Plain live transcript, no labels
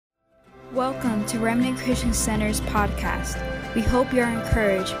Welcome to Remnant Christian Center's podcast. We hope you're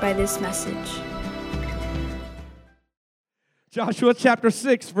encouraged by this message. Joshua chapter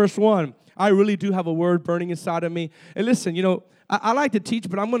 6, verse 1. I really do have a word burning inside of me. And listen, I like to teach,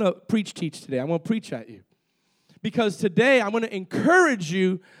 but I'm going to teach today. I'm going to preach at you. Because today I'm going to encourage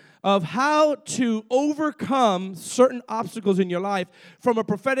you of how to overcome certain obstacles in your life from a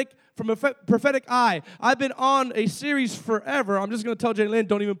prophetic eye. I've been on a series forever. I'm just going to tell Jay Lynn,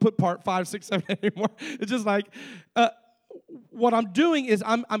 don't even put part 5, 6, 7 anymore. It's just like, what I'm doing is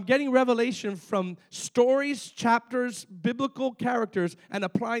I'm getting revelation from stories, chapters, biblical characters, and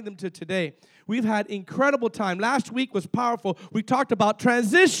applying them to today. We've had incredible time. Last week was powerful. We talked about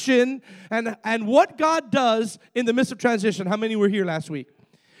transition and what God does in the midst of transition. How many were here last week?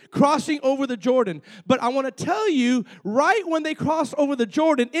 Crossing over the Jordan. But I want to tell you, right when they crossed over the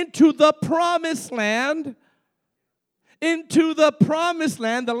Jordan into the promised land,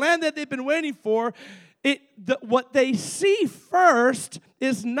 the land that they've been waiting for, what they see first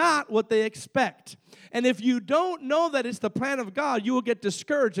is not what they expect. And if you don't know that it's the plan of God, you will get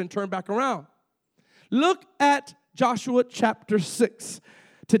discouraged and turn back around. Look at Joshua chapter 6.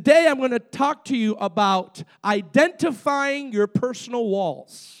 Today I'm going to talk to you about identifying your personal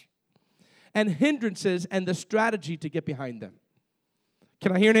walls and hindrances and the strategy to get behind them.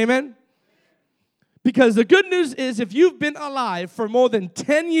 Can I hear an amen? Because the good news is if you've been alive for more than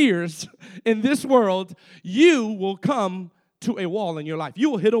 10 years in this world, you will come to a wall in your life. You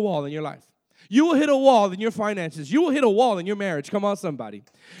will hit a wall in your life. You will hit a wall in your finances. You will hit a wall in your marriage. Come on, somebody.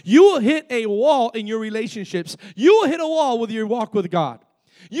 You will hit a wall in your relationships. You will hit a wall with your walk with God.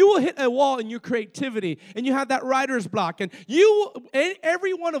 You will hit a wall in your creativity, and you have that writer's block. And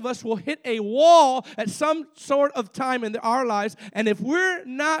every one of us will hit a wall at some sort of time in our lives. And if we're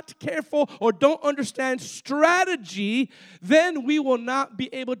not careful or don't understand strategy, then we will not be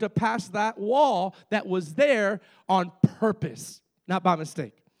able to pass that wall that was there on purpose, not by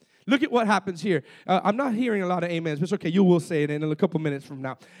mistake. Look at what happens here. I'm not hearing a lot of amens, but it's okay. You will say it in a couple minutes from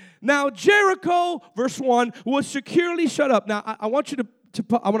now. Now, Jericho, verse 1, was securely shut up. Now, I want you to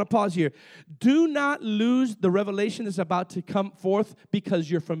I want to pause here. Do not lose the revelation that's about to come forth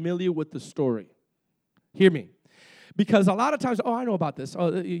because you're familiar with the story. Hear me. Because a lot of times, I know about this.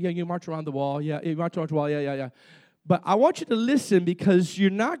 Oh, yeah, you march around the wall. Yeah, you march around the wall. Yeah. But I want you to listen because you're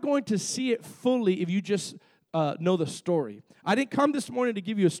not going to see it fully if you just know the story. I didn't come this morning to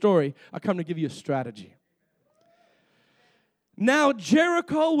give you a story. I come to give you a strategy. Now,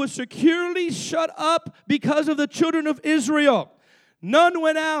 Jericho was securely shut up because of the children of Israel. None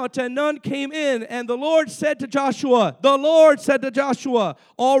went out and none came in. And the Lord said to Joshua,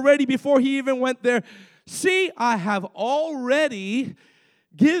 already before he even went there, see, I have already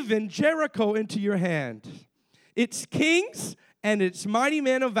given Jericho into your hand, its kings and its mighty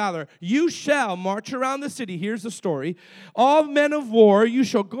men of valor. You shall march around the city. Here's the story. All men of war, you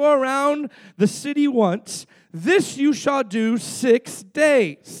shall go around the city once. This you shall do 6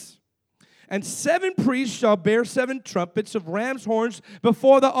 days. And 7 priests shall bear 7 trumpets of ram's horns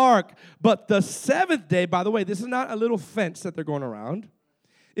before the ark. But the 7th day, by the way, this is not a little fence that they're going around.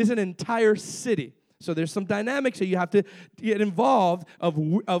 It's an entire city. So there's some dynamics that you have to get involved of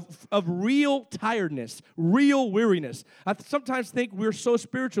real tiredness, real weariness. I sometimes think we're so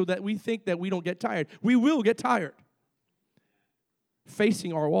spiritual that we think that we don't get tired. We will get tired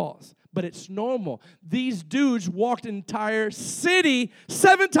facing our walls. But it's normal. These dudes walked an entire city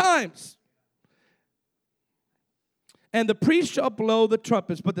 7 times. And the priest shall blow the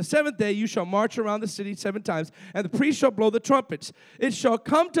trumpets. But the 7th day you shall march around the city 7 times, and the priest shall blow the trumpets. It shall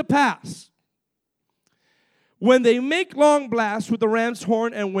come to pass, when they make long blasts with the ram's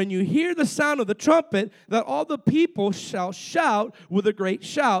horn, and when you hear the sound of the trumpet, that all the people shall shout with a great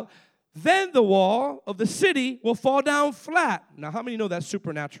shout. Then the wall of the city will fall down flat. Now, how many know that's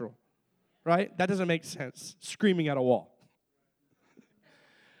supernatural? Right? That doesn't make sense, screaming at a wall.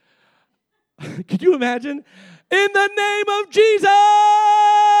 Could you imagine? In the name of Jesus!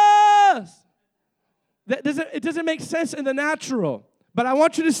 It doesn't make sense in the natural. But I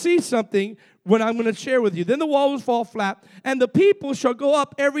want you to see something when I'm going to share with you. Then the wall will fall flat, and the people shall go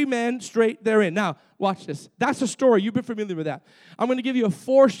up, every man straight therein. Now, watch this. That's a story. You've been familiar with that. I'm going to give you a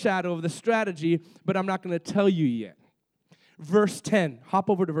foreshadow of the strategy, but I'm not going to tell you yet. Verse 10. Hop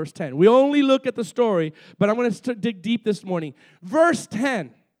over to verse 10. We only look at the story, but I'm going to dig deep this morning. Verse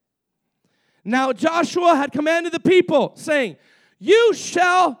 10. Now Joshua had commanded the people, saying, you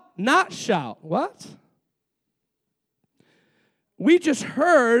shall not shout. What? We just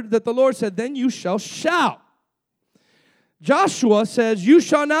heard that the Lord said, then you shall shout. Joshua says, you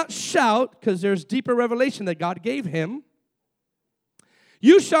shall not shout, because there's deeper revelation that God gave him.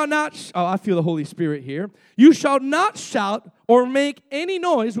 You shall not, I feel the Holy Spirit here. You shall not shout or make any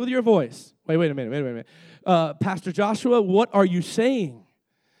noise with your voice. Wait a minute. Pastor Joshua, what are you saying?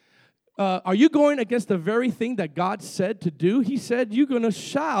 Are you going against the very thing that God said to do? He said you're going to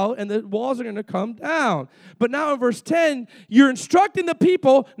shout and the walls are going to come down. But now in verse 10, you're instructing the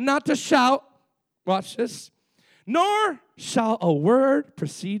people not to shout. Watch this. Nor shall a word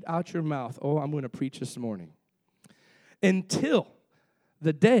proceed out your mouth. Oh, I'm going to preach this morning. Until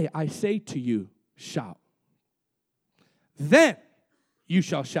the day I say to you, shout. Then you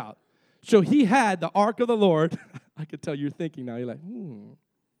shall shout. So he had the ark of the Lord. I can tell you're thinking now. You're like,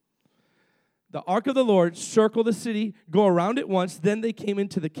 The ark of the Lord circle the city, go around it once. Then they came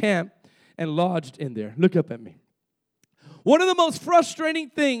into the camp and lodged in there. Look up at me. One of the most frustrating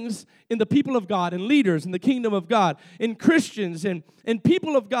things in the people of God and leaders in the kingdom of God, in Christians and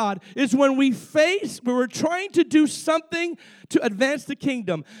people of God, is when we're trying to do something to advance the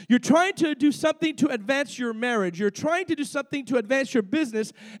kingdom. You're trying to do something to advance your marriage. You're trying to do something to advance your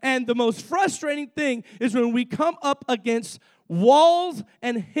business. And the most frustrating thing is when we come up against walls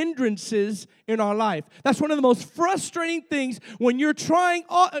and hindrances in our life. That's one of the most frustrating things when you're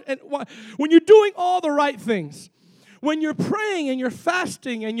when you're doing all the right things. When you're praying and you're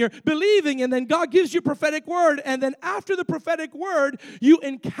fasting and you're believing and then God gives you prophetic word, and then after the prophetic word, you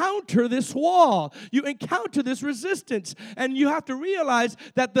encounter this wall. You encounter this resistance. And you have to realize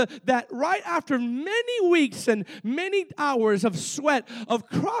that right after many weeks and many hours of sweat of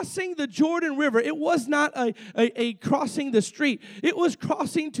crossing the Jordan River, it was not a crossing the street. It was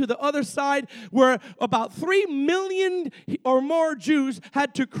crossing to the other side where about 3 million or more Jews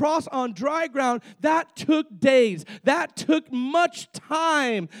had to cross on dry ground. That took days. That took much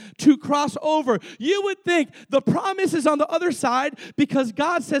time to cross over. You would think the promise is on the other side because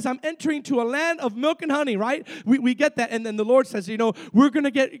God says, I'm entering to a land of milk and honey, right? We get that. And then the Lord says, we're going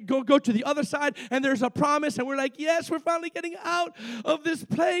to go to the other side, and there's a promise. And we're like, yes, we're finally getting out of this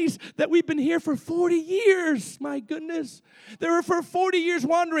place that we've been here for 40 years. My goodness. They were for 40 years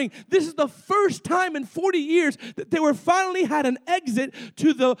wandering. This is the first time in 40 years that they were finally had an exit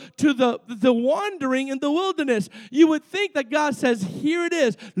to the wandering in the wilderness. You would think that God says, here it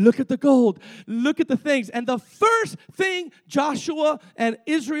is. Look at the gold. Look at the things. And the first thing Joshua and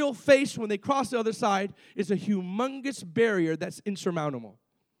Israel faced when they crossed the other side is a humongous barrier that's insurmountable.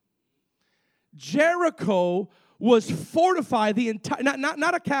 Jericho was fortified, the entire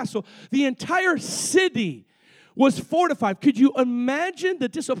not a castle, the entire city was fortified. Could you imagine the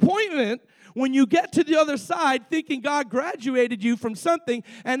disappointment when you get to the other side thinking God graduated you from something,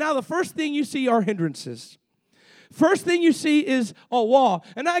 and now the first thing you see are hindrances? First thing you see is a wall.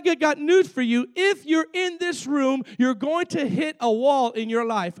 And I got news for you. If you're in this room, you're going to hit a wall in your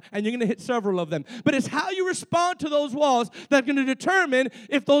life, and you're going to hit several of them. But it's how you respond to those walls that's going to determine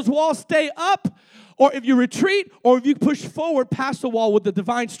if those walls stay up, or if you retreat, or if you push forward past the wall with the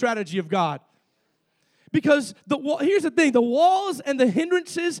divine strategy of God. Because here's the thing, the walls and the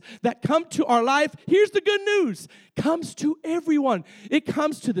hindrances that come to our life, here's the good news, comes to everyone. It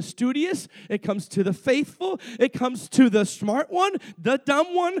comes to the studious, it comes to the faithful, it comes to the smart one, the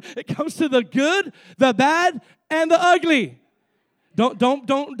dumb one, it comes to the good, the bad, and the ugly.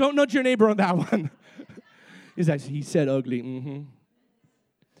 Don't nudge your neighbor on that one. He said ugly, mm-hmm.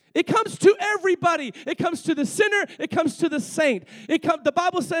 It comes to everybody. It comes to the sinner. It comes to the saint. The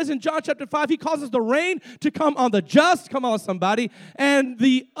Bible says in John chapter 5, he causes the rain to come on the just, come on somebody, and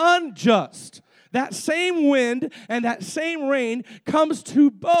the unjust. That same wind and that same rain comes to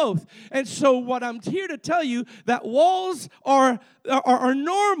both. And so what I'm here to tell you, that walls are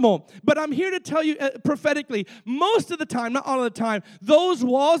normal. But I'm here to tell you prophetically, most of the time, not all of the time, those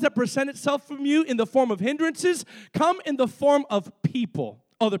walls that present itself from you in the form of hindrances come in the form of people.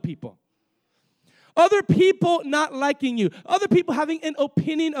 Other people. Other people not liking you. Other people having an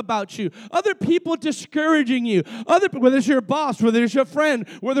opinion about you. Other people discouraging you. Whether it's your boss, whether it's your friend,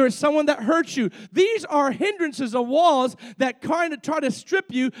 whether it's someone that hurts you. These are hindrances or walls that kind of try to strip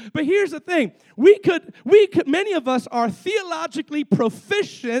you. But here's the thing. We could, many of us are theologically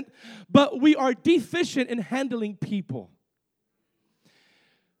proficient, but we are deficient in handling people.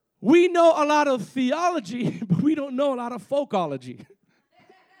 We know a lot of theology, but we don't know a lot of folkology.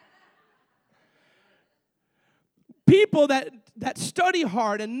 People that study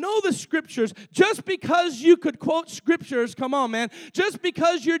hard and know the scriptures, just because you could quote scriptures, come on, man, just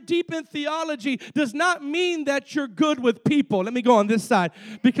because you're deep in theology does not mean that you're good with people. Let me go on this side,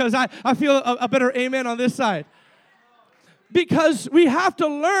 because I feel a better amen on this side. Because we have to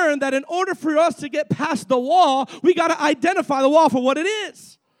learn that in order for us to get past the wall, we got to identify the wall for what it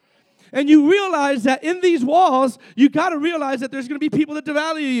is. And you realize that in these walls, you got to realize that there's going to be people that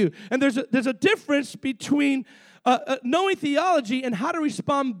devalue you. And there's a difference between knowing theology and how to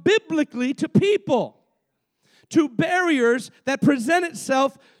respond biblically to people, to barriers that present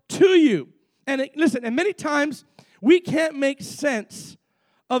itself to you. And listen, and many times we can't make sense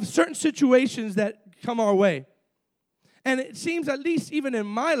of certain situations that come our way. And it seems, at least even in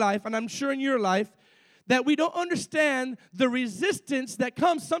my life, and I'm sure in your life, that we don't understand the resistance that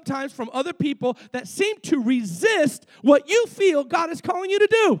comes sometimes from other people that seem to resist what you feel God is calling you to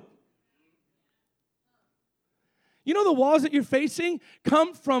do. You know, the walls that you're facing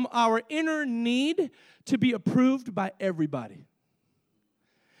come from our inner need to be approved by everybody.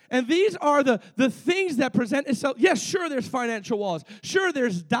 And these are the things that present itself. Yes, sure, there's financial walls. Sure,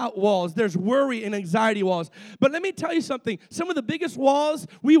 there's doubt walls. There's worry and anxiety walls. But let me tell you something. Some of the biggest walls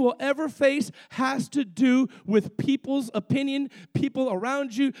we will ever face has to do with people's opinion, people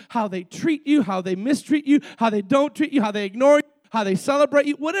around you, how they treat you, how they mistreat you, how they don't treat you, how they ignore you, how they celebrate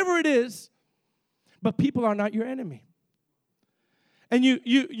you, whatever it is. But people are not your enemy. And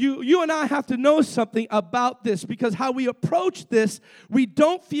you and I have to know something about this, because how we approach this, we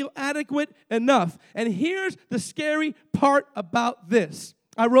don't feel adequate enough. And here's the scary part about this.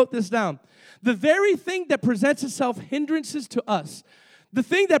 I wrote this down. The very thing that presents itself hindrances to us, the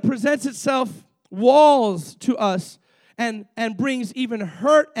thing that presents itself walls to us, and brings even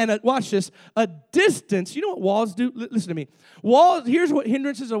hurt and, watch this, a distance. You know what walls do? Listen to me. Walls, here's what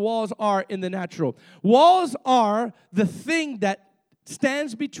hindrances of walls are in the natural. Walls are the thing that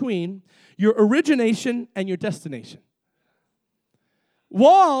stands between your origination and your destination.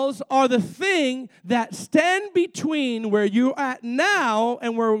 Walls are the thing that stand between where you're at now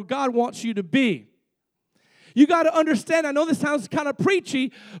and where God wants you to be. You got to understand, I know this sounds kind of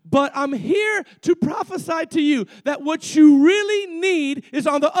preachy, but I'm here to prophesy to you that what you really need is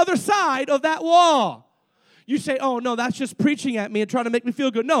on the other side of that wall. You say, oh, no, that's just preaching at me and trying to make me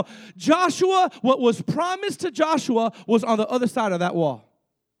feel good. No, Joshua, what was promised to Joshua was on the other side of that wall.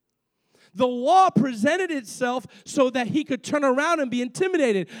 The wall presented itself so that he could turn around and be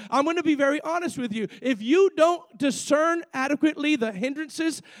intimidated. I'm going to be very honest with you. If you don't discern adequately the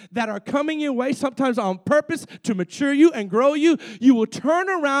hindrances that are coming your way, sometimes on purpose to mature you and grow you, you will turn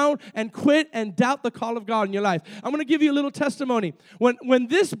around and quit and doubt the call of God in your life. I'm going to give you a little testimony. When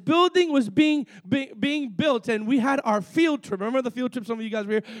this building was being built and we had our field trip, remember the field trip? Some of you guys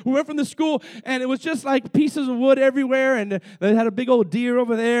were here. We went from the school and it was just like pieces of wood everywhere, and they had a big old deer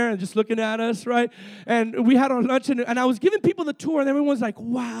over there and just looking at us, right? And we had our lunch, and I was giving people the tour, and everyone's like,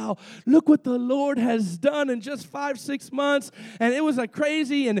 wow, look what the Lord has done in just 5-6 months. And it was like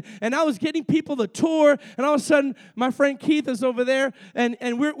crazy, and I was getting people the tour, and all of a sudden, my friend Keith is over there, and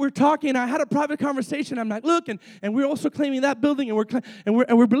we're talking. I had a private conversation. I'm like, look, and we're also claiming that building, and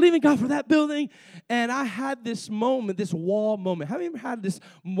we're believing God for that building. And I had this moment, this wall moment. Have you ever had this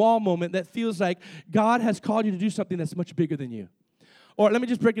wall moment that feels like God has called you to do something that's much bigger than you? Or let me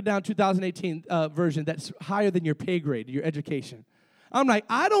just break it down, 2018 version, that's higher than your pay grade, your education. I'm like,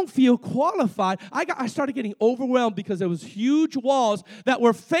 I don't feel qualified. I started getting overwhelmed because there was huge walls that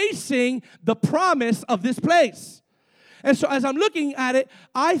were facing the promise of this place. And so as I'm looking at it,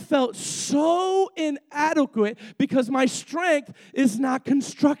 I felt so inadequate because my strength is not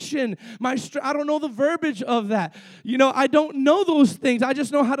construction. I don't know the verbiage of that. You know, I don't know those things. I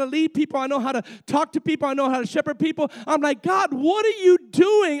just know how to lead people. I know how to talk to people. I know how to shepherd people. I'm like, God, what are you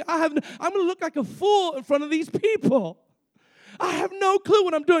doing? I'm going to look like a fool in front of these people. I have no clue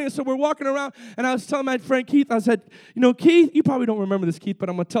what I'm doing. And so we're walking around, and I was telling my friend Keith, I said, you know, Keith, you probably don't remember this, Keith, but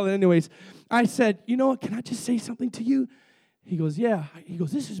I'm going to tell it anyways. I said, you know what, can I just say something to you? He goes, yeah. He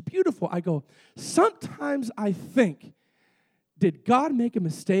goes, this is beautiful. I go, sometimes I think, did God make a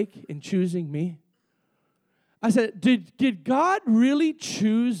mistake in choosing me? I said, did God really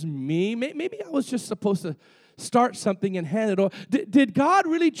choose me? Maybe I was just supposed to start something and hand it over. Did God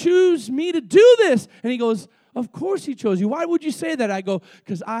really choose me to do this? And he goes, of course he chose you. Why would you say that? I go,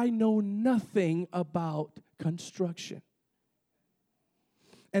 because I know nothing about construction.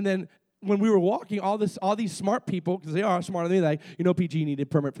 And then when we were walking, all these smart people, because they are smarter than me, like, you know, PG, you need a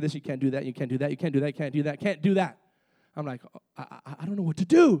permit for this. You can't do that. You can't do that. You can't do that. You can't do that. Can't do that. I'm like, I don't know what to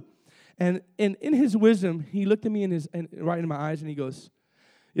do. And in his wisdom, he looked at me right in my eyes, and he goes,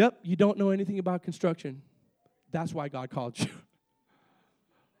 yep, you don't know anything about construction. That's why God called you.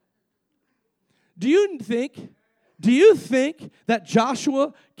 Do you think that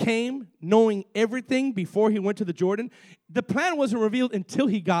Joshua came knowing everything before he went to the Jordan? The plan wasn't revealed until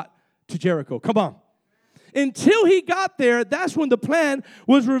he got to Jericho. Come on. Until he got there, that's when the plan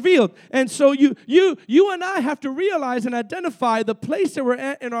was revealed. And so you and I have to realize and identify the place that we're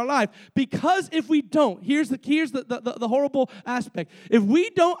at in our life. Because if we don't, here's the horrible aspect. If we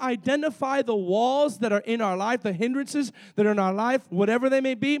don't identify the walls that are in our life, the hindrances that are in our life, whatever they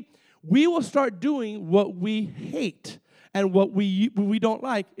may be, we will start doing what we hate. And what we don't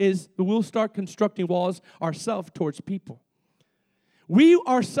like is we'll start constructing walls ourselves towards people. We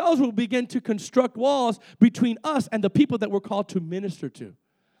ourselves will begin to construct walls between us and the people that we're called to minister to.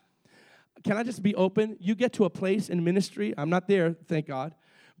 Can I just be open? You get to a place in ministry, I'm not there, thank God,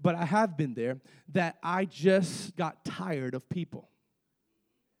 but I have been there, that I just got tired of people.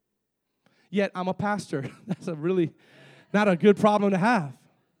 Yet I'm a pastor. That's not a good problem to have.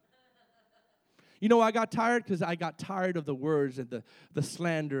 You know why I got tired? Because I got tired of the words and the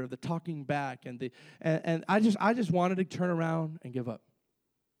slander, the talking back, and I just wanted to turn around and give up.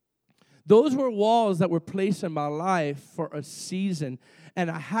 Those were walls that were placed in my life for a season, and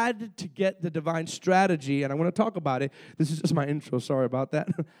I had to get the divine strategy, and I want to talk about it. This is just my intro, sorry about that.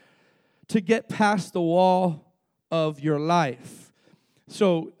 To get past the wall of your life.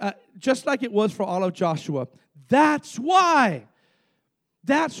 So just like it was for all of Joshua, that's why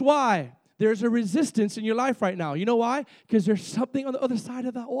there's a resistance in your life right now. You know why? Because there's something on the other side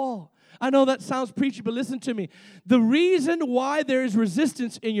of that wall. I know that sounds preachy, but listen to me. The reason why there is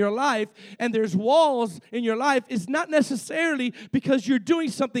resistance in your life and there's walls in your life is not necessarily because you're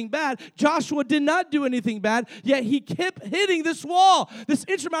doing something bad. Joshua did not do anything bad, yet he kept hitting this wall, this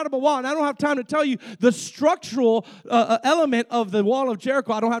insurmountable wall. And I don't have time to tell you the structural element of the wall of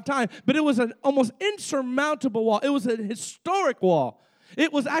Jericho. I don't have time, but it was an almost insurmountable wall. It was a historic wall.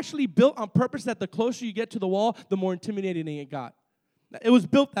 It was actually built on purpose that the closer you get to the wall, the more intimidating it got. It was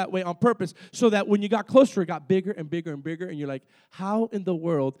built that way on purpose so that when you got closer, it got bigger and bigger and bigger, and you're like, how in the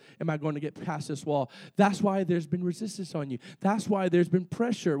world am I going to get past this wall? That's why there's been resistance on you. That's why there's been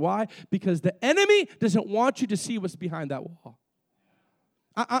pressure. Why? Because the enemy doesn't want you to see what's behind that wall.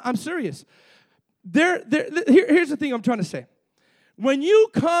 I'm serious. Here's the thing I'm trying to say. When you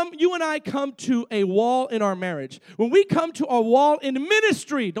and I come to a wall in our marriage, when we come to a wall in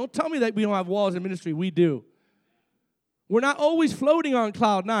ministry, don't tell me that we don't have walls in ministry. We do. We're not always floating on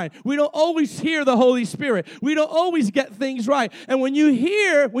cloud nine. We don't always hear the Holy Spirit. We don't always get things right. And when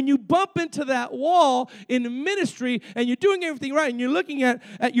you bump into that wall in ministry and you're doing everything right and you're looking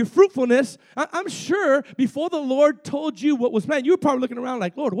at your fruitfulness, I'm sure before the Lord told you what was planned, you were probably looking around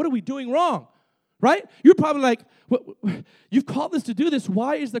like, Lord, what are we doing wrong? Right? You're probably like, you've called us to do this.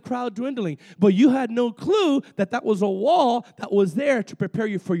 Why is the crowd dwindling? But you had no clue that was a wall that was there to prepare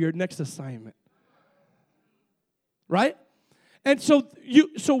you for your next assignment. Right? And so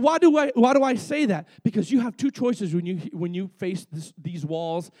why do I say that? Because you have two choices when you face these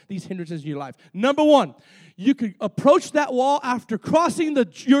walls, these hindrances in your life. Number one, you could approach that wall after crossing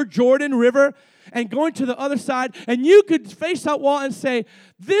your Jordan River and going to the other side, and you could face that wall and say,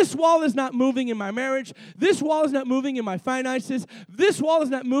 this wall is not moving in my marriage. This wall is not moving in my finances. This wall is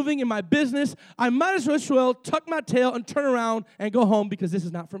not moving in my business. I might as well tuck my tail and turn around and go home because this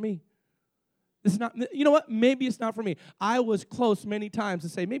is not for me. This is not, you know what? Maybe it's not for me. I was close many times to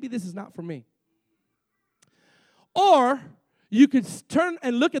say, maybe this is not for me. Or you could turn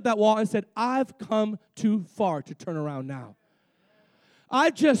and look at that wall and said, I've come too far to turn around now. I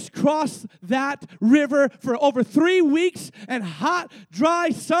just crossed that river for over 3 weeks and hot, dry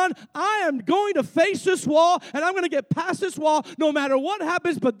sun. I am going to face this wall, and I'm going to get past this wall no matter what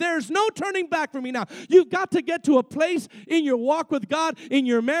happens, but there's no turning back for me now. You've got to get to a place in your walk with God, in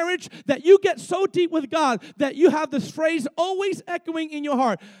your marriage, that you get so deep with God that you have this phrase always echoing in your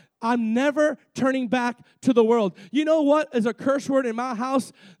heart. I'm never turning back to the world. You know what is a curse word in my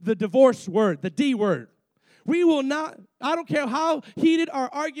house? The divorce word, the D word. We will not, I don't care how heated our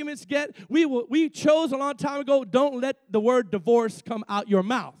arguments get, we chose a long time ago, don't let the word divorce come out your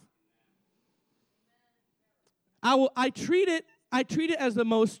mouth. I treat it as the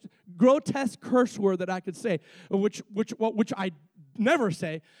most grotesque curse word that I could say, which I never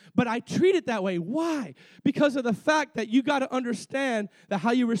say, but I treat it that way. Why? Because of the fact that you got to understand that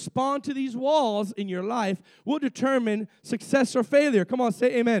how you respond to these walls in your life will determine success or failure. Come on,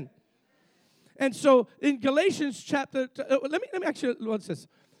 say amen. And so in Galatians chapter, let me actually, what's this?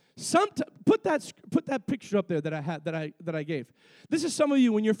 Put that picture up there that I had that I gave. This is some of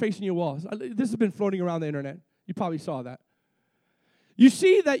you when you're facing your walls. This has been floating around the internet. You probably saw that. You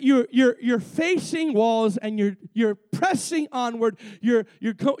see that you're facing walls and you're pressing onward. You're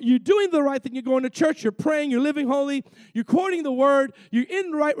doing the right thing. You're going to church. You're praying. You're living holy. You're quoting the word. You're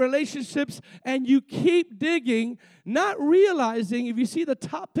in the right relationships, and you keep digging, not realizing. If you see the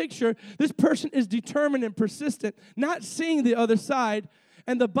top picture, this person is determined and persistent, not seeing the other side.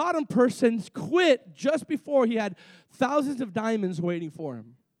 And the bottom person quit just before he had thousands of diamonds waiting for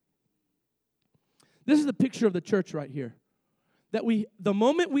him. This is the picture of the church right here. That the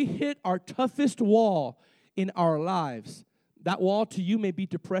moment we hit our toughest wall in our lives, that wall to you may be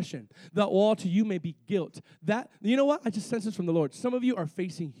depression. That wall to you may be guilt. You know what? I just sense this from the Lord. Some of you are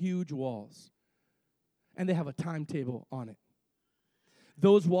facing huge walls, and they have a timetable on it.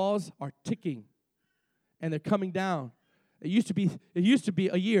 Those walls are ticking, and they're coming down. It used to be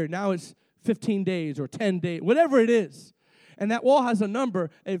a year. Now it's 15 days or 10 days, whatever it is. And that wall has a number.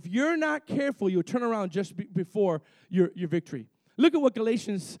 If you're not careful, you'll turn around just before your victory. Look at what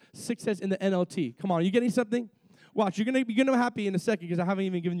Galatians 6 says in the NLT. Come on, are you getting something? Watch, you're going to be happy in a second because I haven't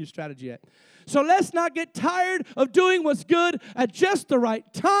even given you strategy yet. So let's not get tired of doing what's good at just the right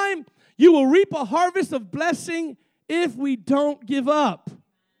time. You will reap a harvest of blessing if we don't give up.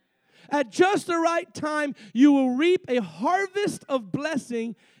 At just the right time, you will reap a harvest of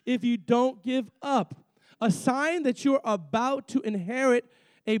blessing if you don't give up. A sign that you're about to inherit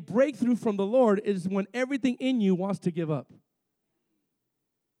a breakthrough from the Lord is when everything in you wants to give up.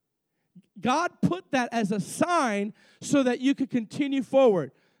 God put that as a sign so that you could continue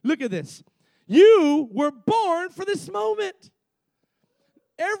forward. Look at this. You were born for this moment.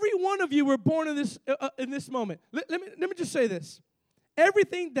 Every one of you were born in this moment. Let me just say this.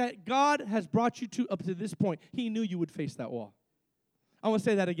 Everything that God has brought you to up to this point, He knew you would face that wall. I want to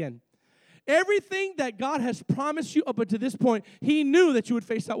say that again. Everything that God has promised you up until this point, He knew that you would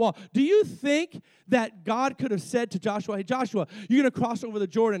face that wall. Do you think that God could have said to Joshua, hey, Joshua, you're going to cross over the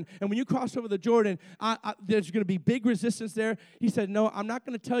Jordan, and when you cross over the Jordan, there's going to be big resistance there? He said, no, I'm not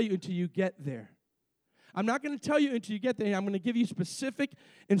going to tell you until you get there. I'm not going to tell you until you get there. I'm going to give you specific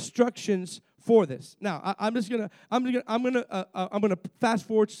instructions for this. Now, I'm going to fast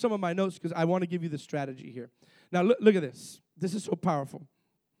forward to some of my notes because I want to give you the strategy here. Now, look at this. This is so powerful.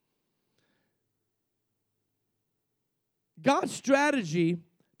 God's strategy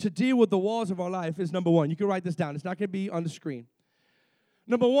to deal with the walls of our life is number one. You can write this down. It's not going to be on the screen.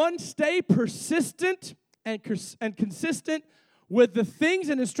 Number one, stay persistent and consistent with the things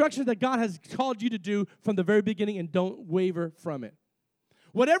and instructions that God has called you to do from the very beginning, and don't waver from it.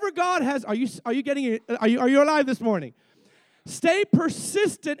 Whatever God has, are you getting it? Are you alive this morning? Stay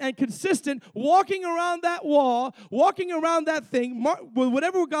persistent and consistent, walking around that wall, walking around that thing,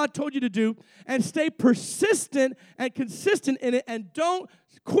 whatever God told you to do, and stay persistent and consistent in it, and don't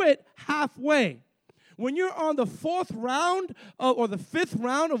quit halfway. When you're on the fourth round or the fifth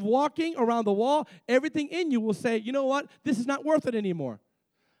round of walking around the wall, everything in you will say, you know what, this is not worth it anymore.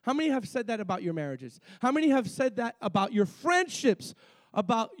 How many have said that about your marriages? How many have said that about your friendships,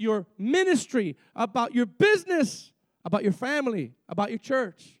 about your ministry, about your business, about your family, about your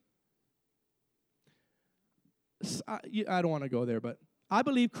church? I don't want to go there, but I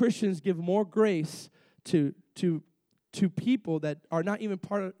believe Christians give more grace to people that are not even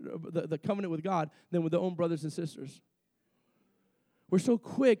part of the covenant with God than with their own brothers and sisters. We're so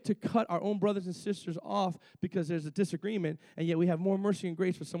quick to cut our own brothers and sisters off because there's a disagreement, and yet we have more mercy and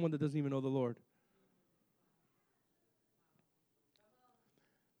grace for someone that doesn't even know the Lord.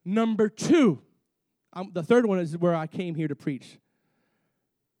 Number two, the third one is where I came here to preach.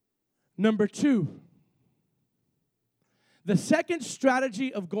 Number two, the second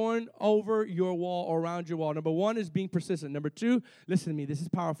strategy of going over your wall or around your wall. Number one is being persistent. Number two, listen to me, this is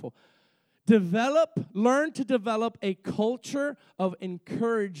powerful. Learn to develop a culture of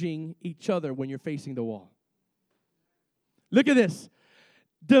encouraging each other when you're facing the wall. Look at this.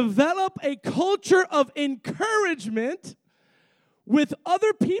 Develop a culture of encouragement with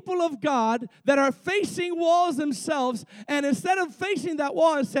other people of God that are facing walls themselves, and instead of facing that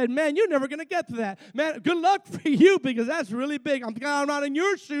wall and said, man, you're never going to get to that. Man, good luck for you because that's really big. I'm not in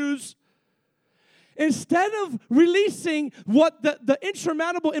your shoes. Instead of releasing what the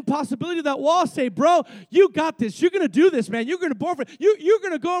insurmountable impossibility of that wall, say, bro, you got this. You're going to do this, man. You're going to bore for it. You're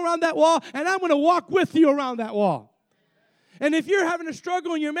going to go around that wall, and I'm going to walk with you around that wall. And if you're having a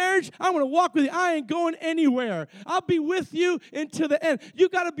struggle in your marriage, I'm going to walk with you. I ain't going anywhere. I'll be with you until the end. You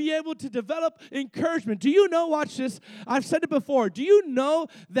got to be able to develop encouragement. Do you know, watch this, I've said it before, do you know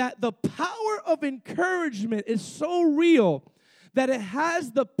that the power of encouragement is so real that it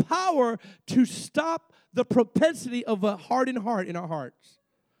has the power to stop the propensity of a hardened heart in our hearts?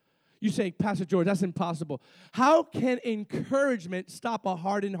 You say, Pastor George, that's impossible. How can encouragement stop a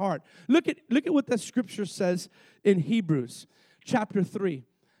hardened heart? Look at what the scripture says in Hebrews chapter 3.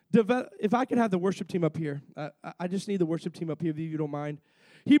 If I could have the worship team up here. I just need the worship team up here, if you don't mind.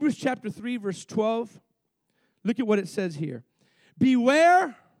 Hebrews chapter 3, verse 12. Look at what it says here.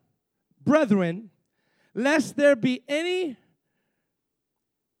 Beware, brethren, lest there be in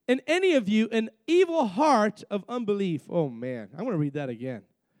any of you an evil heart of unbelief. Oh, man. I want to read that again.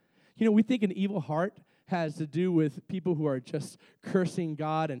 You know, we think an evil heart has to do with people who are just cursing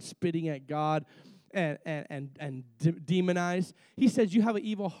God and spitting at God and demonized. He says you have an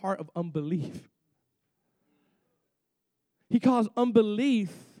evil heart of unbelief. He calls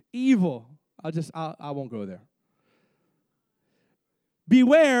unbelief evil. I won't go there.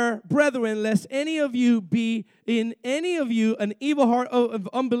 Beware, brethren, lest any of you be in any of you an evil heart of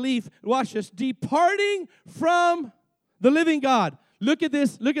unbelief. Watch this. Departing from the living God. Look at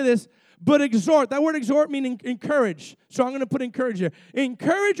this. But exhort. That word exhort meaning encourage. So I'm going to put encourage here.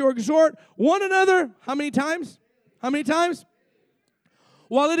 Encourage or exhort one another. How many times?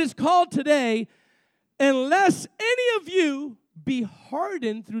 While it is called today, unless any of you be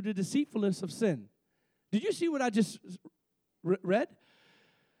hardened through the deceitfulness of sin. Did you see what I just read?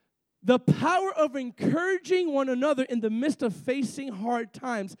 The power of encouraging one another in the midst of facing hard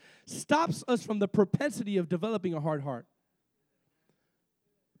times stops us from the propensity of developing a hard heart.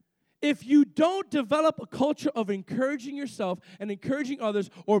 If you don't develop a culture of encouraging yourself and encouraging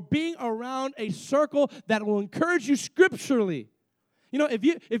others or being around a circle that will encourage you scripturally. You know,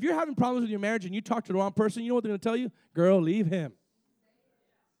 if you're having problems with your marriage and you talk to the wrong person, you know what they're going to tell you? Girl, leave him.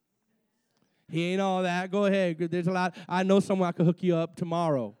 He ain't all that. Go ahead. There's a lot. I know someone I could hook you up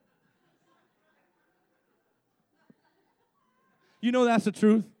tomorrow. You know that's the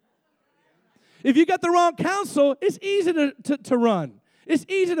truth. If you got the wrong counsel, it's easy to run. It's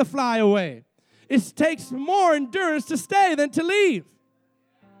easy to fly away. It takes more endurance to stay than to leave.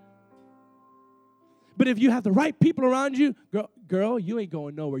 But if you have the right people around you, girl, you ain't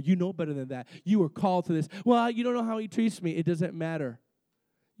going nowhere. You know better than that. You were called to this. Well, you don't know how he treats me. It doesn't matter.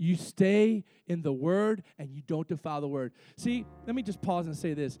 You stay in the Word and you don't defile the Word. See, let me just pause and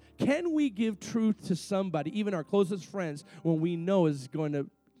say this. Can we give truth to somebody, even our closest friends, when we know is going to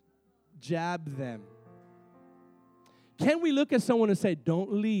jab them? Can we look at someone and say,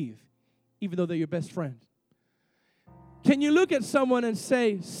 don't leave, even though they're your best friend? Can you look at someone and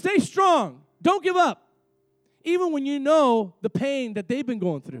say, stay strong, don't give up, even when you know the pain that they've been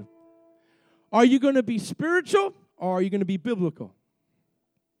going through? Are you going to be spiritual or are you going to be biblical?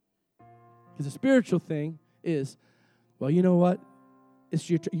 Because the spiritual thing is, well, you know what? It's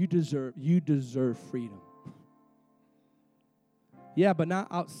you deserve freedom. Yeah, but not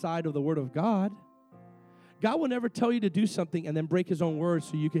outside of the Word of God. God will never tell you to do something and then break His own word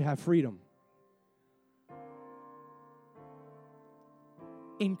so you can have freedom.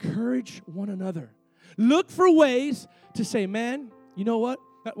 Encourage one another. Look for ways to say, man, you know what?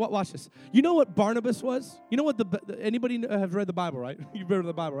 Watch this. You know what Barnabas was? You know what anybody have read the Bible, right? You've read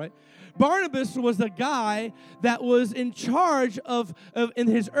the Bible, right? Barnabas was the guy that was in charge of in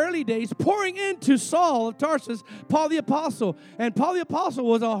his early days, pouring into Saul of Tarsus, Paul the Apostle. And Paul the Apostle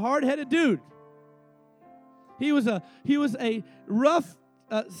was a hard-headed dude. He was a rough,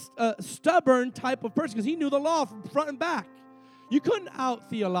 stubborn type of person because he knew the law from front and back. You couldn't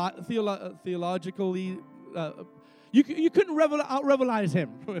theologically. You couldn't out-revelize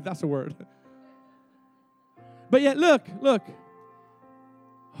him, if that's a word. But yet, look.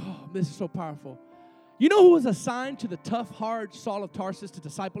 Oh, this is so powerful. You know who was assigned to the tough, hard Saul of Tarsus to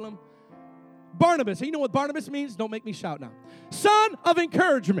disciple him? Barnabas. And you know what Barnabas means? Don't make me shout now. Son of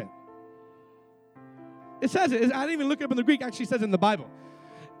encouragement. It says it. I didn't even look it up in the Greek. Actually, it says it in the Bible.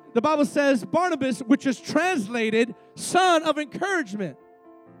 The Bible says Barnabas, which is translated son of encouragement.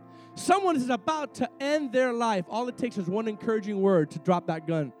 Someone is about to end their life. All it takes is one encouraging word to drop that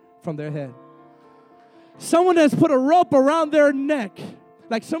gun from their head. Someone has put a rope around their neck,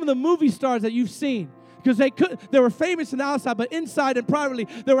 like some of the movie stars that you've seen. Because they were famous on the outside, but inside and privately,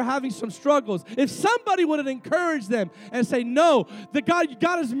 they were having some struggles. If somebody would have encouraged them and say, no, God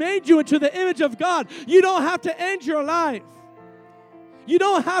has made you into the image of God. You don't have to end your life. You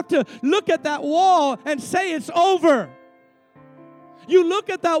don't have to look at that wall and say it's over. You look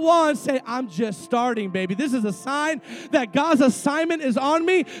at that wall and say, I'm just starting, baby. This is a sign that God's assignment is on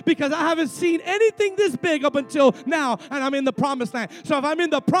me because I haven't seen anything this big up until now, and I'm in the promised land. So if I'm in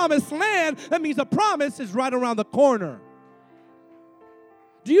the promised land, that means the promise is right around the corner.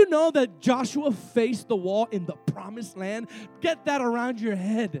 Do you know that Joshua faced the wall in the promised land? Get that around your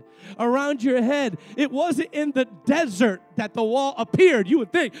head. Around your head. It wasn't in the desert that the wall appeared. You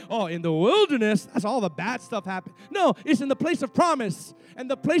would think, oh, in the wilderness, that's all the bad stuff happened. No, it's in the place of promise. And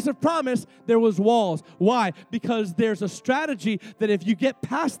the place of promise, there was walls. Why? Because there's a strategy that if you get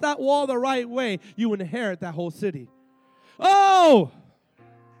past that wall the right way, you inherit that whole city. Oh!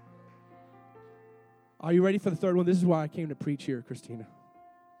 Are you ready for the third one? This is why I came to preach here, Christina.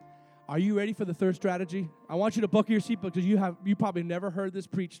 Are you ready for the third strategy? I want you to buckle your seatbelt because you probably never heard this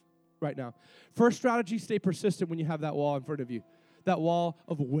preached right now. First strategy, stay persistent when you have that wall in front of you. That wall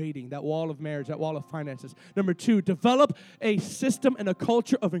of waiting, that wall of marriage, that wall of finances. Number 2, develop a system and a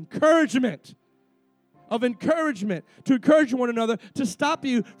culture of encouragement. To encourage one another, to stop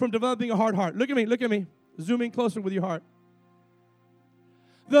you from developing a hard heart. Look at me. Zoom in closer with your heart.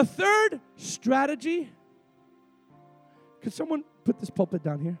 The third strategy, could someone put this pulpit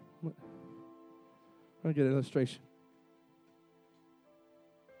down here? I'll get an illustration.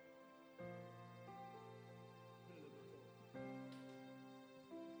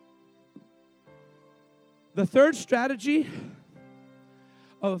 The third strategy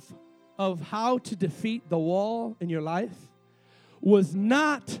of how to defeat the wall in your life was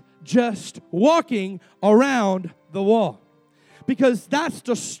not just walking around the wall. Because that's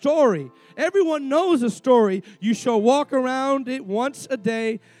the story. Everyone knows the story. You shall walk around it once a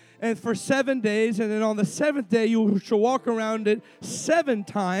day and for 7 days, and then on the 7th day you shall walk around it 7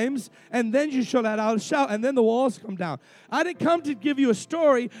 times, and then you shall let out a shout, and then the walls come down. I didn't come to give you a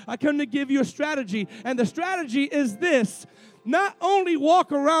story. I come to give you a strategy, and the strategy is this. Not only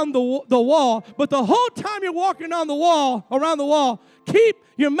walk around the wall, but the whole time you're walking around the wall, keep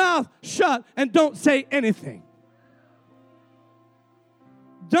your mouth shut and don't say anything.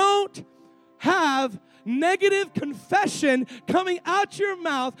 Don't have negative confession coming out your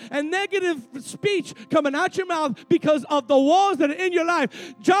mouth and negative speech coming out your mouth because of the walls that are in your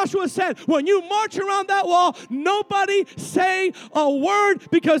life. Joshua said, when you march around that wall, nobody say a word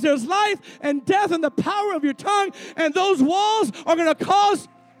because there's life and death in the power of your tongue, and those walls are going to cause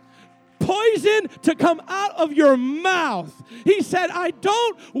poison to come out of your mouth. He said, I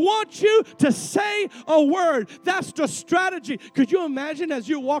don't want you to say a word. That's the strategy. Could you imagine as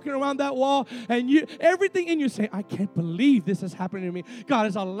you're walking around that wall and everything in you say, I can't believe this is happening to me. God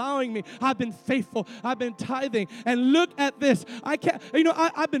is allowing me. I've been faithful. I've been tithing. And look at this. I've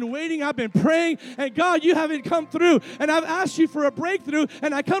been waiting. I've been praying. And God, you haven't come through. And I've asked you for a breakthrough.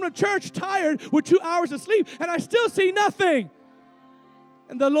 And I come to church tired with 2 hours of sleep. And I still see nothing.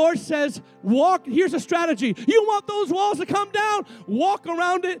 And the Lord says, here's a strategy. You want those walls to come down? Walk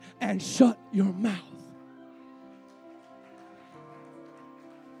around it and shut your mouth.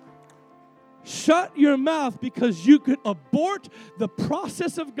 Shut your mouth because you could abort the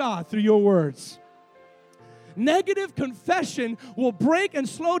process of God through your words. Negative confession will break and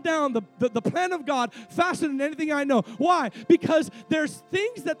slow down the plan of God faster than anything I know. Why? Because there's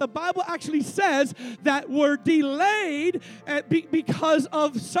things that the Bible actually says that were delayed because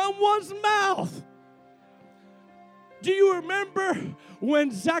of someone's mouth. Do you remember when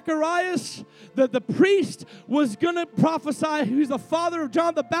Zacharias, the priest, was going to prophesy? He's the father of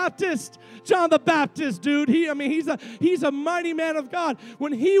John the Baptist. John the Baptist, dude. He's a mighty man of God.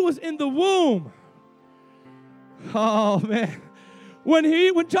 When he was in the womb, oh, man.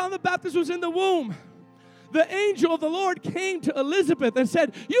 When John the Baptist was in the womb, the angel of the Lord came to Elizabeth and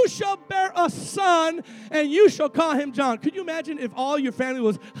said, you shall bear a son, and you shall call him John. Could you imagine if all your family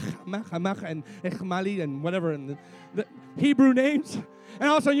was Hamach and Echmali and whatever, and the Hebrew names? And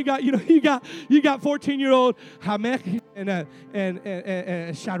all of a sudden you got 14-year-old Hamech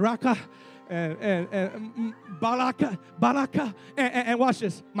and Shadraka and Baraka, and watch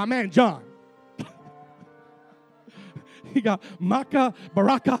this, my man John. He got Maka,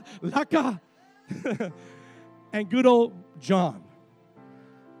 Baraka, Laka, and good old John.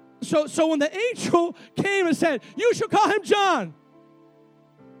 So when the angel came and said, you should call him John.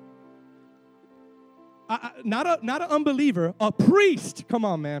 Not an unbeliever, a priest. Come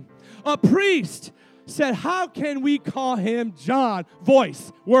on, man. A priest said, how can we call him John?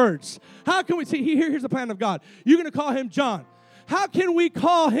 Voice, words. How can we, see, here's the plan of God. You're going to call him John. How can we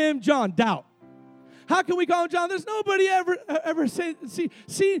call him John? Doubt. How can we call him John? There's nobody ever seen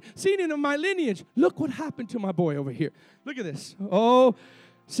in my lineage. Look what happened to my boy over here. Look at this. Oh,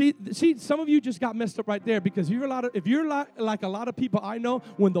 see, some of you just got messed up right there because if you're like a lot of people I know,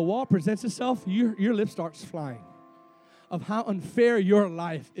 when the wall presents itself, your lip starts flying of how unfair your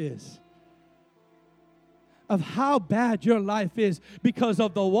life is. of how bad your life is because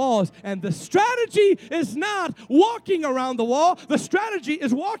of the walls. And the strategy is not walking around the wall. The strategy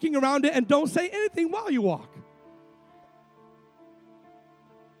is walking around it and don't say anything while you walk.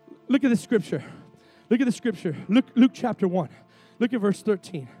 Look at the scripture. Look at the scripture. Luke chapter 1. Look at verse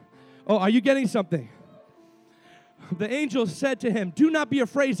 13. Oh, are you getting something? The angel said to him, do not be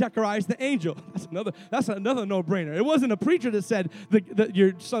afraid, Zacharias. The angel, that's another no-brainer. It wasn't a preacher that said that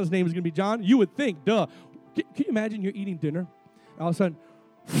your son's name is going to be John. You would think, duh. Can you imagine you're eating dinner? All of a sudden,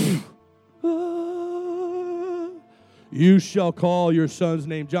 you shall call your son's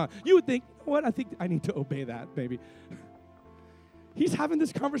name John. You would think, you know what? I think I need to obey that, maybe. He's having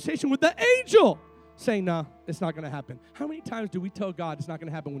this conversation with the angel, saying, no, it's not going to happen. How many times do we tell God it's not going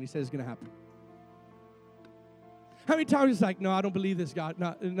to happen when he says it's going to happen? How many times it's like, no, I don't believe this, God.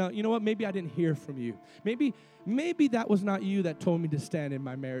 No, you know what? Maybe I didn't hear from you. Maybe that was not you that told me to stand in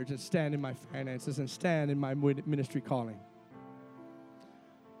my marriage and stand in my finances and stand in my ministry calling.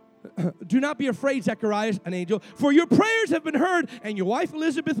 Do not be afraid, Zacharias, an angel, for your prayers have been heard, and your wife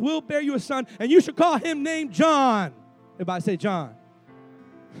Elizabeth will bear you a son, and you shall call him named John. Everybody say John.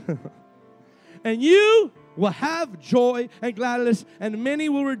 And you will have joy and gladness, and many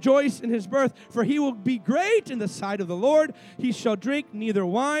will rejoice in his birth, for he will be great in the sight of the Lord. He shall drink neither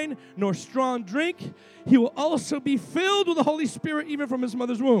wine nor strong drink. He will also be filled with the Holy Spirit even from his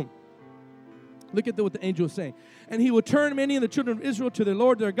mother's womb. Look at what the angel is saying. And he will turn many of the children of Israel to their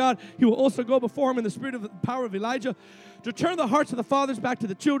Lord their God. He will also go before him in the spirit of the power of Elijah to turn the hearts of the fathers back to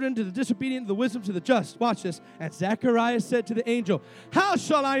the children, to the disobedient, to the wisdom, to the just. Watch this. And Zacharias said to the angel, how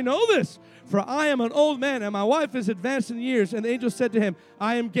shall I know this? For I am an old man, and my wife is advanced in years. And the angel said to him,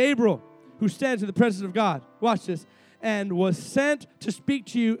 I am Gabriel, who stands in the presence of God. Watch this. And was sent to speak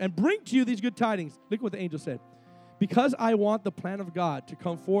to you and bring to you these good tidings. Look what the angel said. Because I want the plan of God to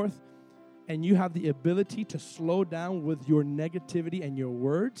come forth, and you have the ability to slow down with your negativity and your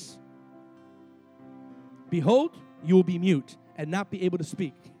words, behold, you will be mute and not be able to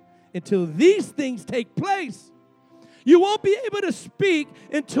speak until these things take place. You won't be able to speak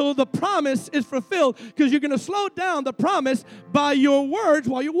until the promise is fulfilled, because you're going to slow down the promise by your words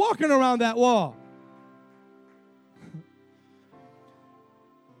while you're walking around that wall.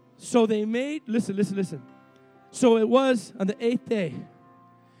 So they made, listen. So it was on the 8th day.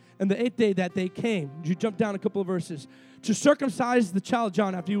 And the 8th day that they came, you jump down a couple of verses, to circumcise the child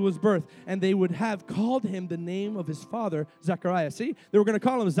John after he was birthed, and they would have called him the name of his father, Zacharias. See, they were going to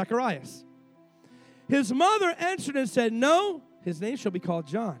call him Zacharias. His mother answered and said, no, his name shall be called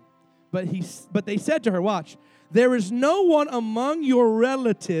John. But they said to her, watch, there is no one among your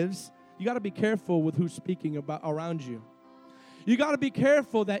relatives. You got to be careful with who's speaking about around you. You got to be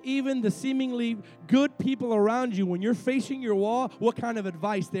careful that even the seemingly good people around you, when you're facing your wall, what kind of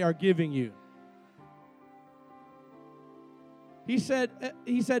advice they are giving you. He said,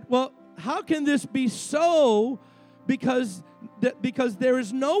 well, how can this be so? Because there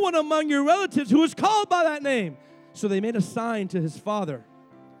is no one among your relatives who is called by that name. So they made a sign to his father,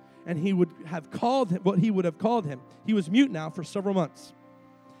 and he would have called him what he would have called him. He was mute now for several months.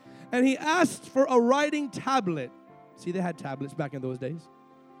 And he asked for a writing tablet. See, they had tablets back in those days.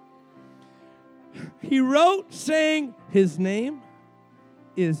 He wrote, saying, his name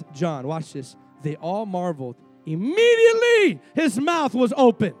is John. Watch this. They all marveled. Immediately, his mouth was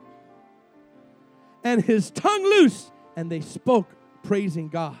open and his tongue loose, and they spoke, praising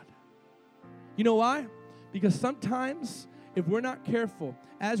God. You know why? Because sometimes, if we're not careful,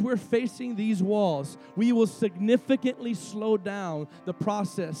 as we're facing these walls, we will significantly slow down the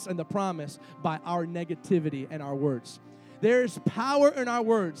process and the promise by our negativity and our words. There's power in our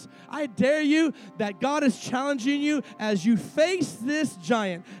words. I dare you that God is challenging you as you face this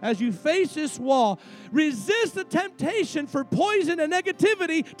giant, as you face this wall. Resist the temptation for poison and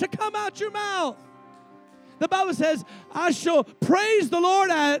negativity to come out your mouth. The Bible says, I shall praise the Lord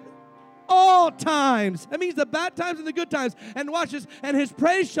at all times. That means the bad times and the good times. And watch this. And his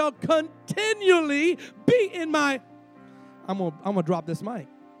praise shall continually be in my, I'm gonna drop this mic.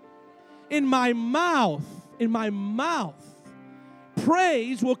 In my mouth.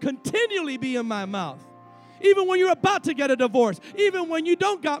 Praise will continually be in my mouth. Even when you're about to get a divorce, even when you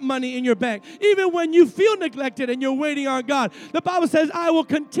don't got money in your bank, even when you feel neglected and you're waiting on God. The Bible says, I will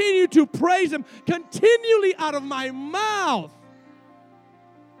continue to praise him continually out of my mouth.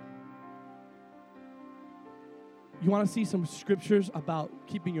 You want to see some scriptures about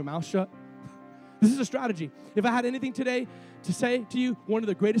keeping your mouth shut? This is a strategy. If I had anything today to say to you, one of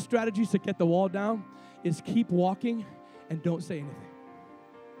the greatest strategies to get the wall down is keep walking and don't say anything.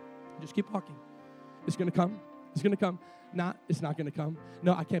 Just keep walking. It's going to come. It's going to come. It's not going to come.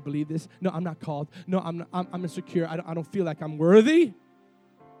 No, I can't believe this. No, I'm not called. No, I'm insecure. I don't feel like I'm worthy.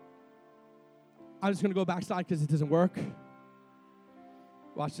 I'm just going to go backslide because it doesn't work.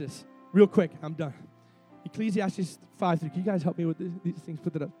 Watch this. Real quick, I'm done. Ecclesiastes 5. Can you guys help me with these things?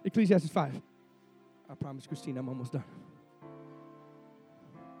 Put that up. Ecclesiastes 5. I promise, Christine, I'm almost done.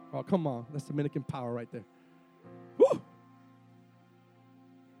 Oh, come on. That's Dominican power right there. Woo!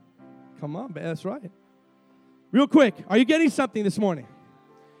 Come on, man. That's right. Real quick. Are you getting something this morning?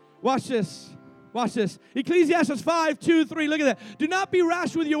 Watch this. Watch this. Ecclesiastes 5, 2, 3. Look at that. Do not be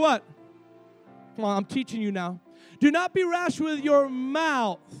rash with your what? Come on, I'm teaching you now. Do not be rash with your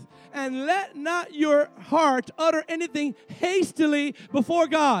mouth, and let not your heart utter anything hastily before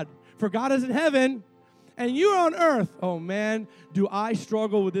God. For God is in heaven, and you are on earth. Oh, man, do I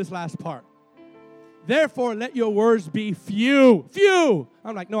struggle with this last part. Therefore, let your words be few. Few.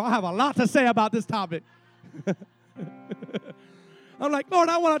 I'm like, no, I have a lot to say about this topic. I'm like, Lord,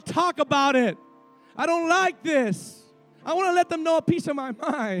 I want to talk about it. I don't like this. I want to let them know a piece of my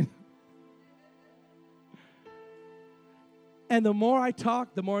mind. And the more I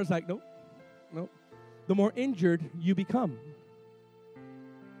talk, the more it's like, nope. The more injured you become.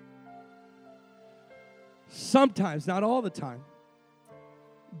 Sometimes, not all the time,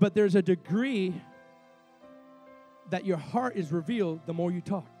 but there's a degree that your heart is revealed the more you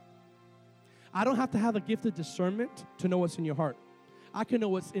talk. I don't have to have a gift of discernment to know what's in your heart. I can know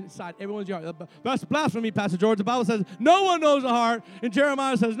what's inside everyone's heart. That's blasphemy, Pastor George. The Bible says no one knows the heart. And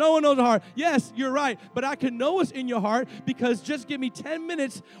Jeremiah says no one knows the heart. Yes, you're right. But I can know what's in your heart because just give me 10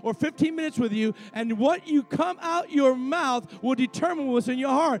 minutes or 15 minutes with you, and what you come out your mouth will determine what's in your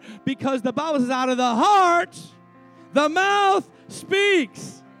heart. Because the Bible says out of the heart, the mouth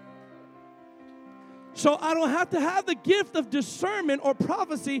speaks. So I don't have to have the gift of discernment or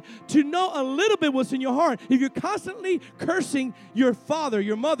prophecy to know a little bit what's in your heart. If you're constantly cursing your father,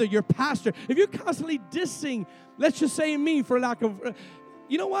 your mother, your pastor, if you're constantly dissing, let's just say me for lack of,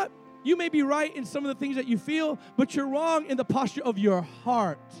 you know what? You may be right in some of the things that you feel, but you're wrong in the posture of your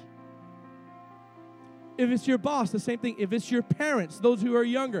heart. If it's your boss, the same thing. If it's your parents, those who are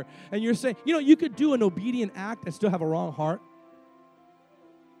younger, and you're saying, you know, you could do an obedient act and still have a wrong heart.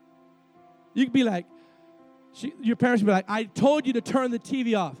 You could be like, your parents would be like, I told you to turn the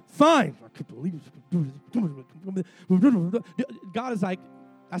TV off. Fine. I can't believe it. God is like,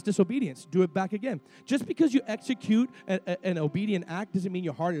 that's disobedience. Do it back again. Just because you execute an obedient act doesn't mean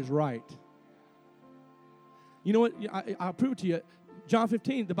your heart is right. You know what? I'll prove it to you. John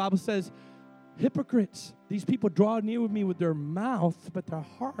 15, the Bible says, hypocrites. These people draw near with me with their mouth, but their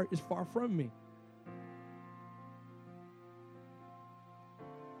heart is far from me.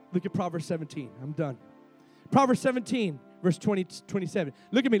 Look at Proverbs 17. I'm done. Proverbs 17, verse 27.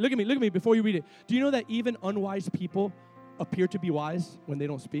 Look at me before you read it. Do you know that even unwise people appear to be wise when they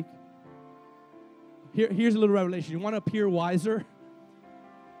don't speak? Here's a little revelation. You want to appear wiser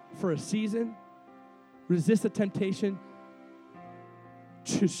for a season? Resist the temptation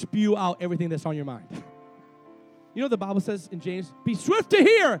to spew out everything that's on your mind. You know the Bible says in James, be swift to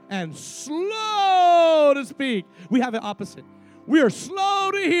hear and slow to speak. We have it opposite. We are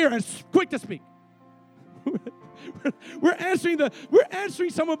slow to hear and quick to speak. We're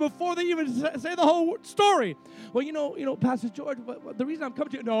answering someone before they even say the whole story. Well, you know, Pastor George, but the reason I'm coming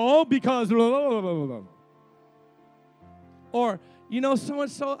to you, no, because blah, blah, blah, blah. Or, you know,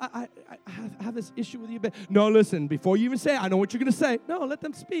 so-and-so, I have this issue with you. But no, listen, before you even say it, I know what you're going to say. No, let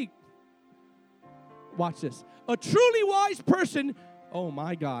them speak. Watch this. A truly wise person, oh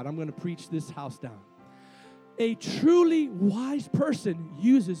my God, I'm going to preach this house down. A truly wise person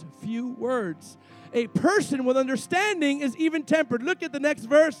uses few words. A person with understanding is even-tempered. Look at the next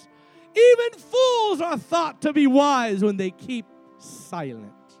verse. Even fools are thought to be wise when they keep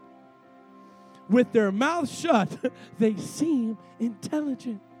silent. With their mouths shut, they seem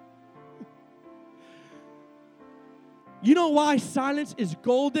intelligent. You know why silence is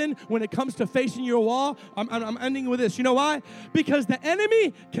golden when it comes to facing your wall? I'm ending with this. You know why? Because the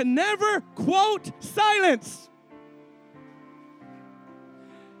enemy can never quote silence.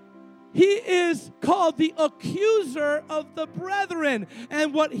 He is called the accuser of the brethren.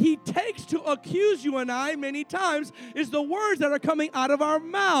 And what he takes to accuse you and I many times is the words that are coming out of our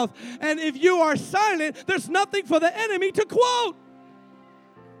mouth. And if you are silent, there's nothing for the enemy to quote.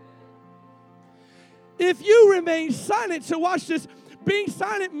 If you remain silent, so watch this. Being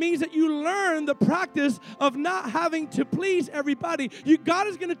silent means that you learn the practice of not having to please everybody. God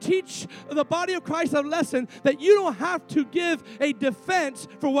is going to teach the body of Christ a lesson that you don't have to give a defense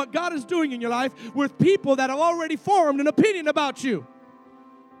for what God is doing in your life with people that have already formed an opinion about you.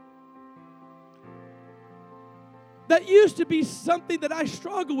 That used to be something that I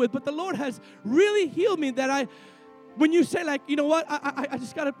struggle with, but the Lord has really healed me that when you say like, you know what, I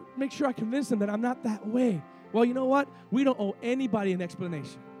just got to make sure I convince them that I'm not that way. Well, you know what? We don't owe anybody an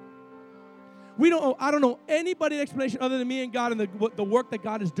explanation. I don't owe anybody an explanation other than me and God and the work that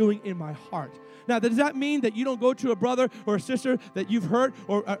God is doing in my heart. Now, does that mean that you don't go to a brother or a sister that you've hurt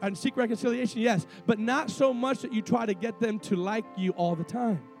and seek reconciliation? Yes, but not so much that you try to get them to like you all the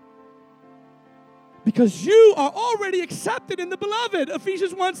time. Because you are already accepted in the beloved,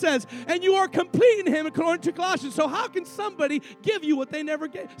 Ephesians 1 says, and you are complete in him according to Colossians. So how can somebody give you what they never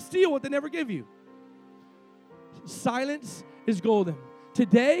steal what they never give you? Silence is golden.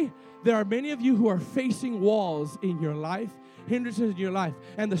 Today, there are many of you who are facing walls in your life, hindrances in your life.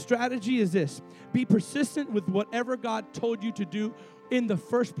 And the strategy is this: be persistent with whatever God told you to do in the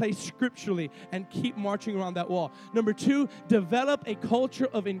first place scripturally and keep marching around that wall. Number 2, develop a culture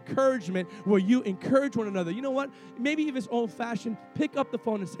of encouragement where you encourage one another. You know what? Maybe if it's old-fashioned, pick up the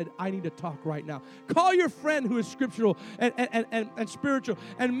phone and say, I need to talk right now. Call your friend who is scriptural and spiritual,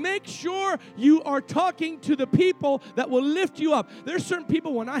 and make sure you are talking to the people that will lift you up. There's certain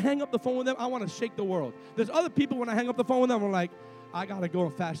people, when I hang up the phone with them, I want to shake the world. There's other people, when I hang up the phone with them, I'm like, I got to go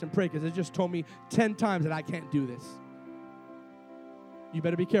and fast and pray because they just told me 10 times that I can't do this. You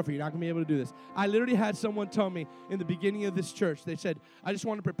better be careful. You're not going to be able to do this. I literally had someone tell me in the beginning of this church, they said, I just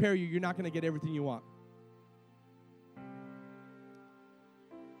want to prepare you. You're not going to get everything you want.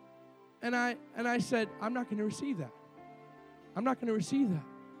 And I said, I'm not going to receive that. I'm not going to receive that.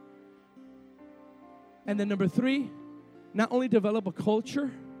 And then number 3, not only develop a culture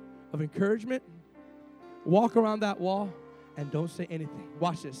of encouragement, walk around that wall and don't say anything.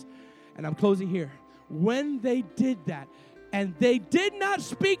 Watch this. And I'm closing here. When they did that, and they did not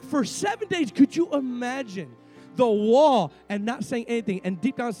speak for 7 days. Could you imagine the wall and not saying anything? And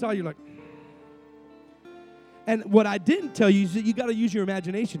deep down inside, you're like, and what I didn't tell you is that you got to use your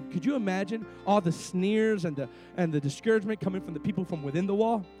imagination. Could you imagine all the sneers and the discouragement coming from the people from within the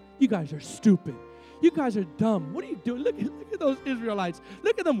wall? You guys are stupid. You guys are dumb. What are you doing? Look at those Israelites.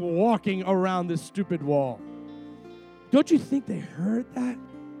 Look at them walking around this stupid wall. Don't you think they heard that?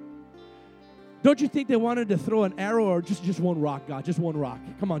 Don't you think they wanted to throw an arrow or just one rock, God? Just one rock.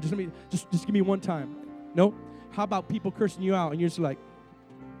 Come on, just give me one time. No? How about people cursing you out and you're just like,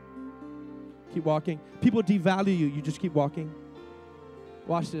 keep walking. People devalue you. You just keep walking.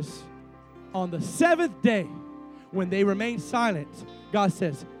 Watch this. On the 7th day, when they remained silent, God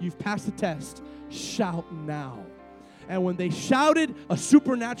says, you've passed the test. Shout now. And when they shouted, a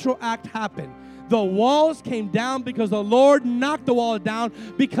supernatural act happened. The walls came down because the Lord knocked the wall down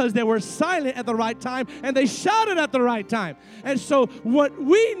because they were silent at the right time and they shouted at the right time. And so what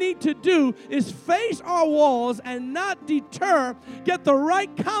we need to do is face our walls and not deter, get the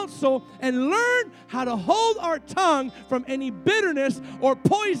right counsel, and learn how to hold our tongue from any bitterness or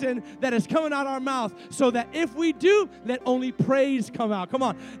poison that is coming out of our mouth, so that if we do, let only praise come out. Come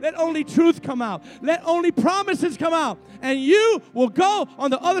on. Let only truth come out. Let only promises come out. And you will go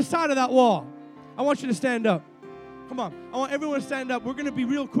on the other side of that wall. I want you to stand up. Come on. I want everyone to stand up. We're going to be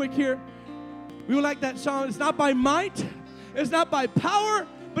real quick here. We would like that song. It's not by might. It's not by power,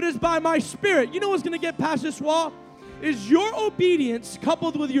 but it's by my spirit. You know what's going to get past this wall? Is your obedience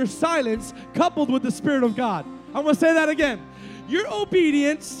coupled with your silence, coupled with the Spirit of God. I'm going to say that again. Your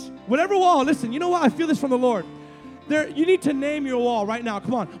obedience, whatever wall, listen, you know what? I feel this from the Lord. You need to name your wall right now.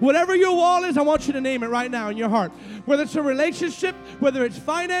 Come on. Whatever your wall is, I want you to name it right now in your heart. Whether it's a relationship, whether it's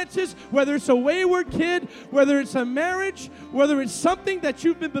finances, whether it's a wayward kid, whether it's a marriage, whether it's something that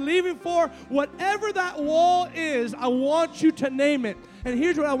you've been believing for, whatever that wall is, I want you to name it. And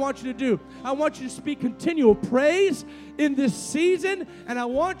here's what I want you to do. I want you to speak continual praise in this season, and I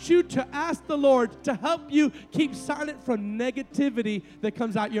want you to ask the Lord to help you keep silent from negativity that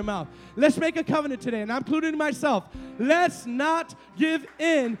comes out your mouth. Let's make a covenant today, and I'm including myself. Let's not give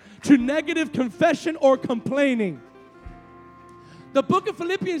in to negative confession or complaining. The book of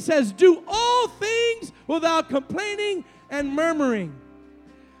Philippians says, do all things without complaining and murmuring.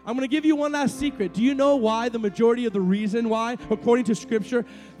 I'm going to give you one last secret. Do you know why the majority of the reason why, according to Scripture,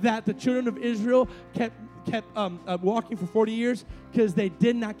 that the children of Israel kept walking for 40 years? Because they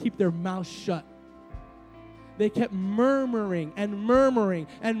did not keep their mouths shut. They kept murmuring and murmuring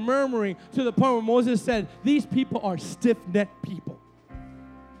and murmuring to the point where Moses said, these people are stiff-necked people.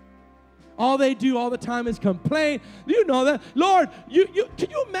 All they do all the time is complain. You know that. Lord,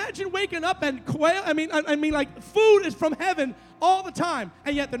 can you imagine waking up and quail? I mean, like food is from heaven all the time,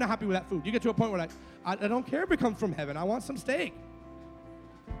 and yet they're not happy with that food. You get to a point where like, I don't care if it comes from heaven. I want some steak.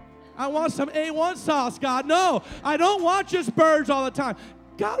 I want some A1 sauce, God. No, I don't want just birds all the time.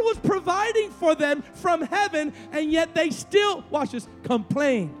 God was providing for them from heaven, and yet they still, watch this,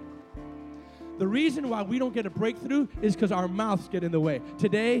 complain. The reason why we don't get a breakthrough is because our mouths get in the way.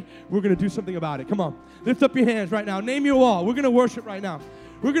 Today, we're going to do something about it. Come on. Lift up your hands right now. Name your wall. We're going to worship right now.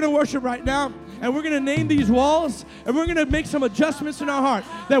 We're going to worship right now, and we're going to name these walls, and we're going to make some adjustments in our heart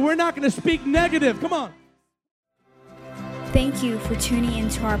that we're not going to speak negative. Come on. Thank you for tuning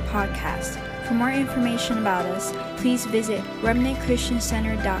into our podcast. For more information about us, please visit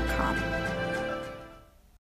remnantchristiancenter.com.